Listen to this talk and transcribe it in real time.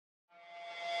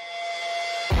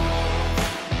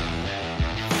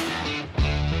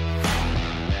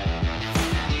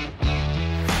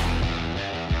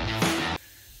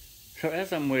So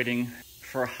as I'm waiting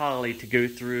for Holley to go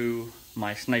through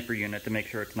my sniper unit to make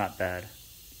sure it's not bad,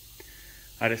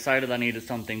 I decided I needed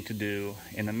something to do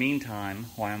in the meantime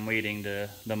while I'm waiting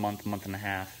the month and a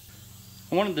half.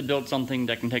 I wanted to build something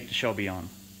that can take the Shelby on.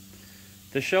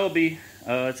 The Shelby,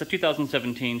 it's a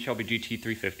 2017 Shelby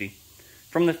GT350.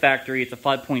 From the factory, it's a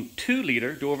 5.2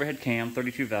 liter dual overhead cam,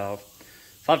 32 valve,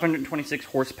 526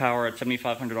 horsepower at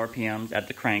 7,500 RPMs at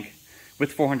the crank,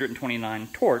 with 429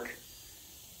 torque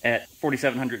at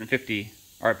 4,750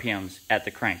 RPMs at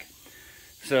the crank.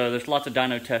 So there's lots of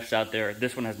dyno tests out there.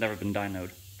 This one has never been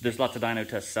dynoed. There's lots of dyno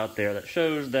tests out there that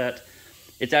shows that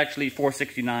it's actually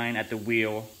 469 at the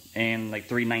wheel and like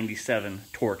 397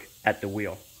 torque at the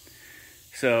wheel.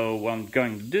 So what I'm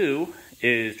going to do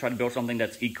is try to build something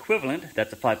that's equivalent.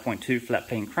 That's a 5.2 flat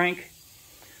plane crank.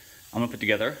 I'm going to put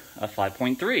together a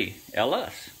 5.3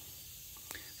 LS.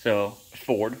 So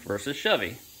Ford versus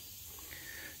Chevy.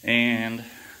 And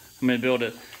I'm going to build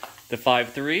the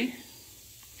 5.3,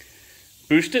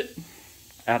 boost it.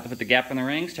 I have to put the gap in the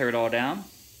rings, tear it all down,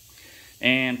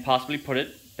 and possibly put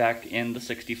it back in the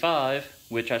 65,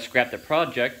 which I scrapped the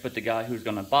project, but the guy who's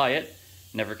going to buy it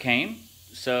never came.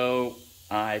 So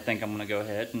I think I'm going to go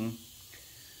ahead and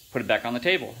put it back on the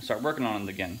table, start working on it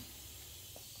again.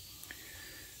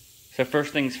 So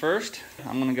first things first,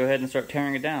 I'm going to go ahead and start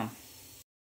tearing it down.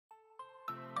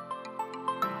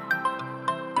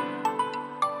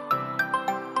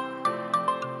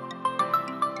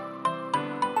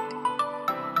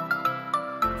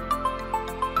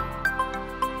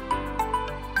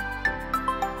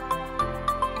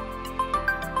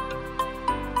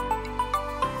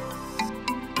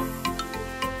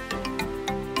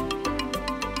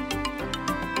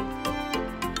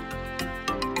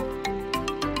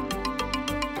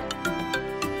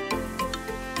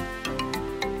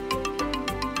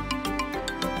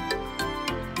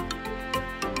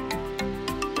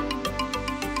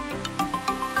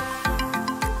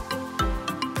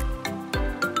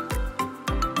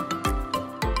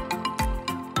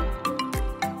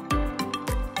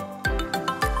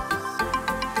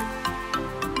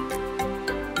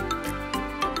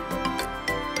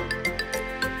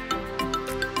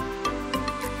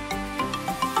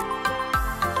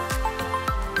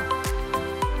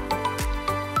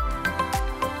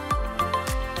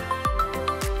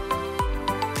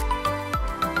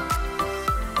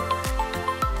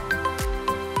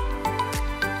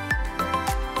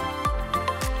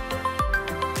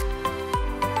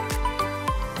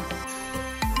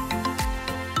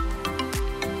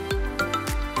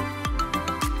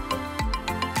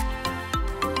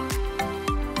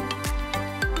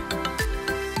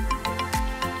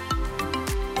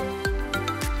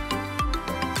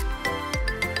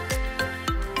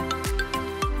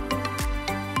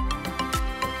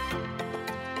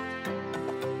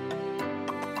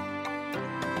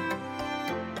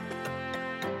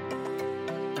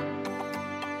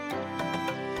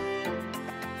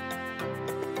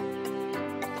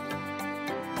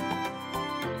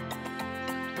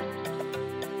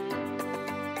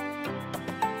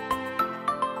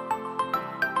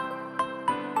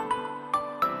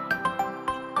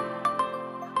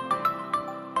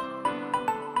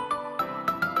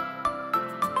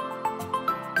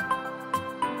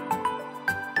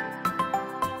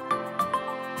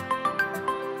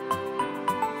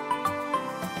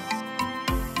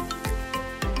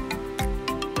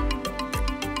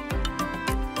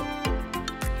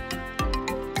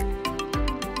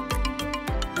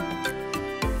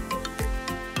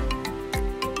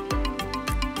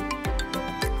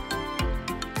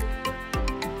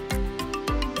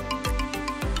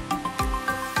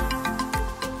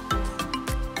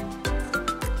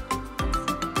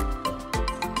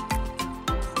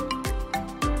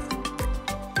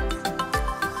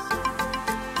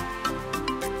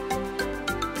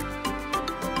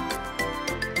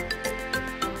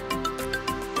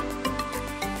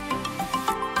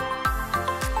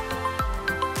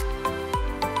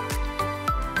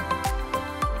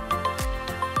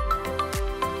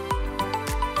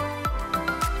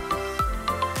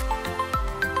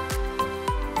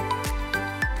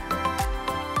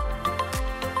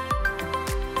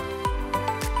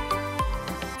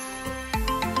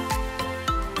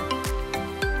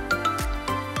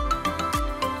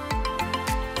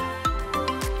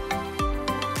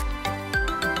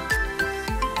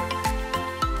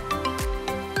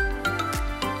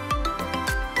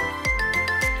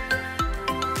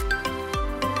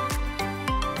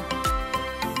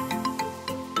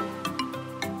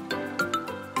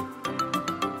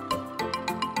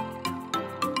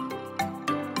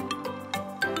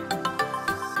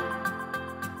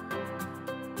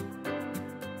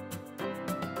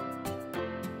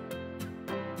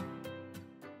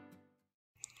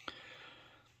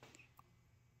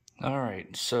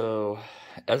 Alright, so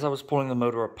as I was pulling the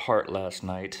motor apart last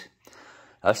night,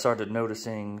 I started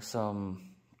noticing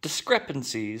some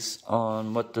discrepancies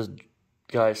on what the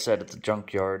guy said at the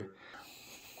junkyard.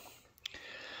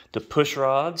 The push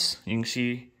rods, you can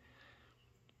see,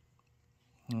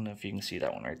 I don't know if you can see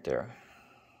that one right there.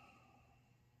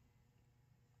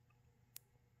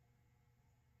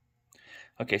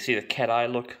 Okay, see the cat eye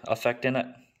look effect in it?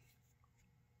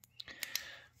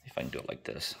 If I can do it like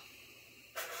this.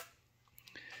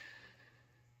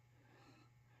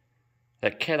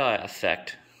 That cat eye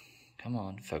effect, come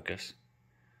on, focus,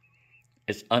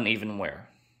 is uneven wear.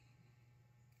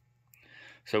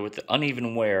 So with the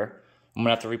uneven wear, I'm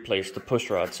gonna have to replace the push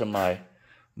rod. So my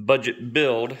budget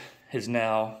build is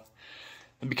now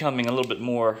becoming a little bit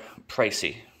more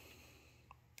pricey.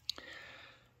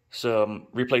 So I'm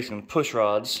replacing push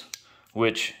rods,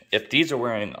 which if these are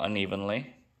wearing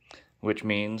unevenly, which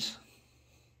means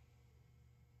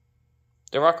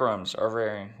the rocker arms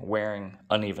are wearing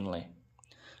unevenly.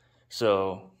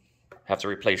 So have to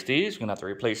replace these, we're gonna have to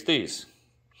replace these.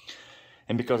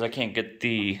 And because I can't get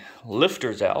the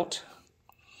lifters out,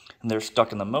 and they're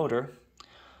stuck in the motor,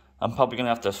 I'm probably gonna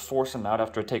have to force them out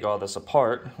after I take all this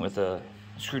apart with a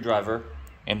screwdriver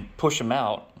and push them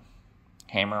out,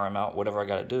 hammer them out, whatever I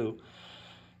gotta do,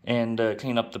 and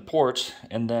clean up the ports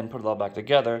and then put it all back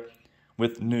together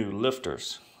with new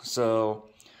lifters. So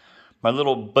my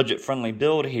little budget-friendly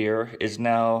build here is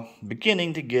now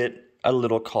beginning to get a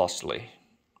little costly.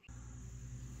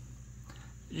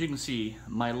 As you can see,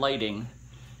 my lighting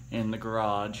in the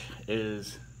garage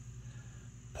is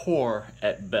poor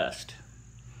at best.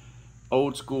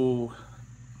 Old school,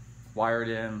 wired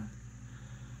in,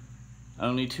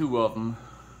 only 2 of them,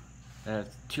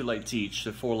 2 lights each,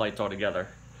 so 4 lights altogether.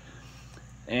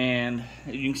 And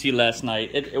you can see last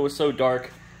night, it was so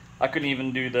dark, I couldn't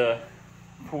even do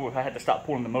I had to stop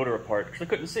pulling the motor apart because I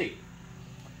couldn't see.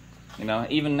 You know,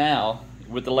 even now,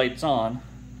 with the lights on,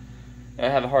 I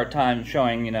have a hard time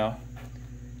showing, you know,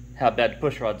 how bad the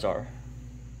push rods are.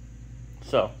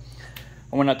 So,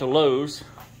 I went out to Lowe's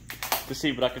to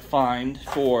see what I could find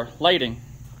for lighting.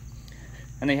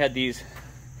 And they had these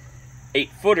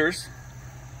 8-footers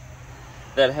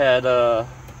that had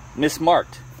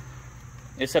mismarked.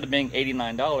 Instead of being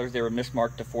 $89, they were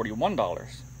mismarked to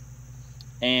 $41.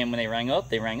 And when they rang up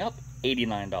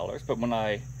 $89. But when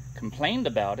I complained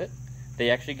about it, they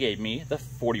actually gave me the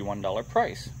 $41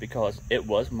 price because it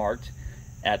was marked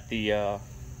at the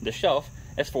shelf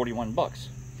as 41 bucks.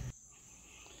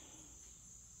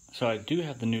 So I do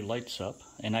have the new lights up,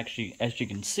 and actually, as you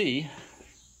can see,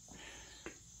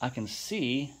 I can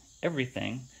see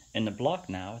everything in the block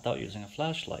now without using a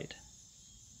flashlight.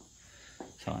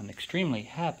 So I'm extremely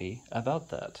happy about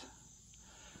that.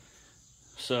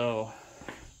 So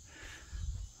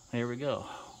there we go.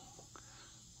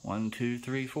 1, 2,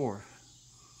 3, 4.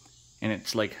 And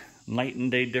it's like night and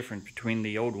day difference between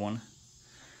the old one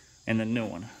and the new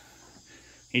one.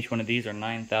 Each one of these are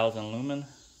 9,000 lumen.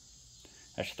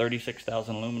 That's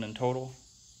 36,000 lumen in total.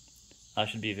 I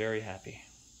should be very happy.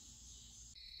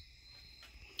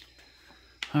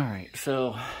 Alright,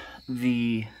 so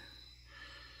the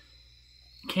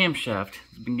camshaft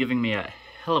has been giving me a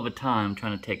hell of a time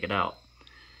trying to take it out.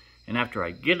 And after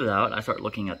I get it out, I start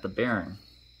looking at the bearing.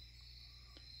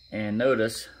 And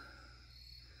notice,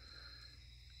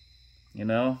 you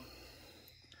know,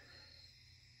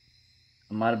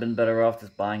 I might have been better off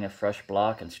just buying a fresh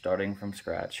block and starting from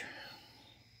scratch.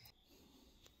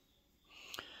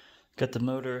 Got the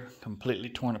motor completely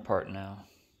torn apart now.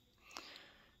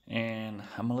 And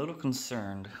I'm a little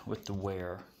concerned with the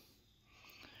wear.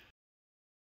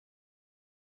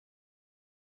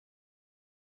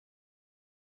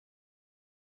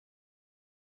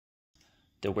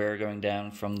 The wear going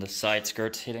down from the side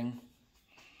skirts hitting.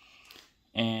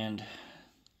 And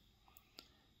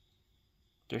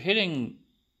they're hitting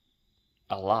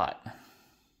a lot.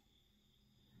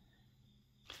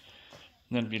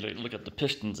 And then if you look at the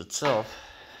pistons itself,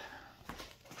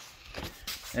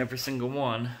 every single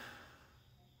one,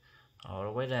 all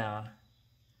the way down.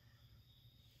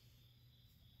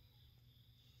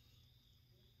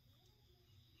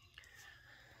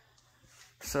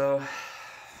 So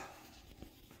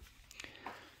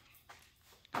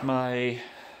my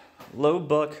low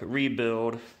buck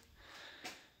rebuild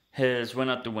has went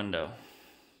out the window.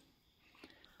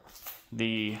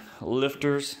 The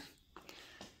lifters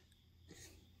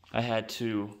I had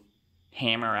to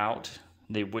hammer out.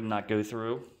 They would not go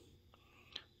through.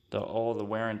 All the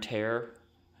wear and tear.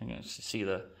 You can see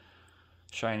the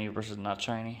shiny versus not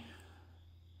shiny.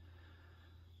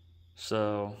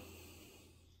 So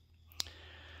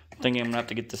Thinking I'm gonna have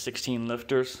to get the 16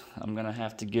 lifters. I'm gonna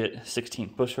have to get 16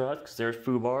 push rods because there's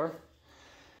foobar.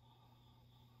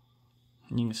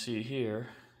 You can see here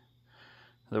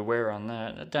the wear on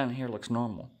that. That down here looks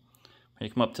normal. When you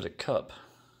come up to the cup,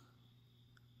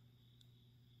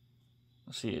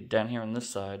 see it down here on this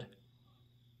side.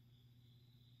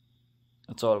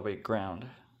 It's all the way ground.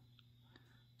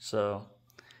 So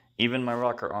even my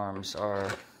rocker arms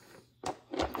are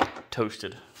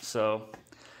toasted. So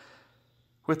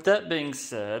with that being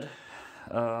said,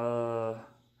 rocker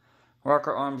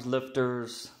arms,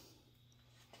 lifters,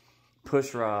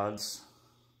 push rods,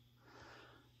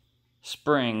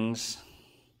 springs,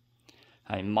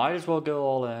 I might as well go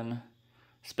all in,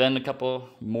 spend a couple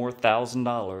more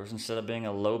 $1,000 instead of being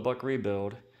a low buck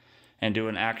rebuild, and do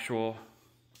an actual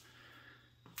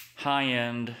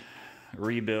high-end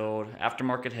rebuild,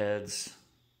 aftermarket heads,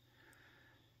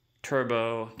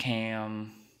 turbo,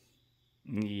 cam.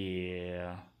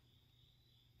 Yeah,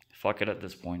 fuck it at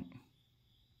this point.